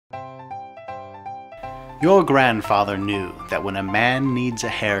Your grandfather knew that when a man needs a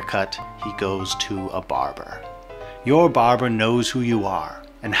haircut, he goes to a barber. Your barber knows who you are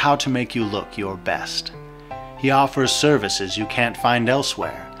and how to make you look your best. He offers services you can't find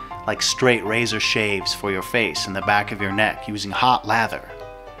elsewhere, like straight razor shaves for your face and the back of your neck using hot lather.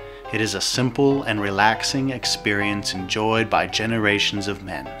 It is a simple and relaxing experience enjoyed by generations of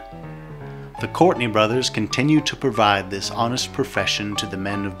men. The Courtney brothers continue to provide this honest profession to the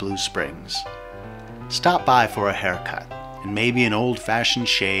men of Blue Springs. Stop by for a haircut and maybe an old-fashioned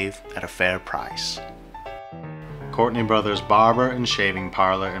shave at a fair price. Courtney Brothers Barber and Shaving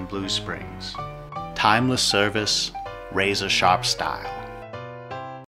Parlor in Blue Springs. Timeless service, razor-sharp style.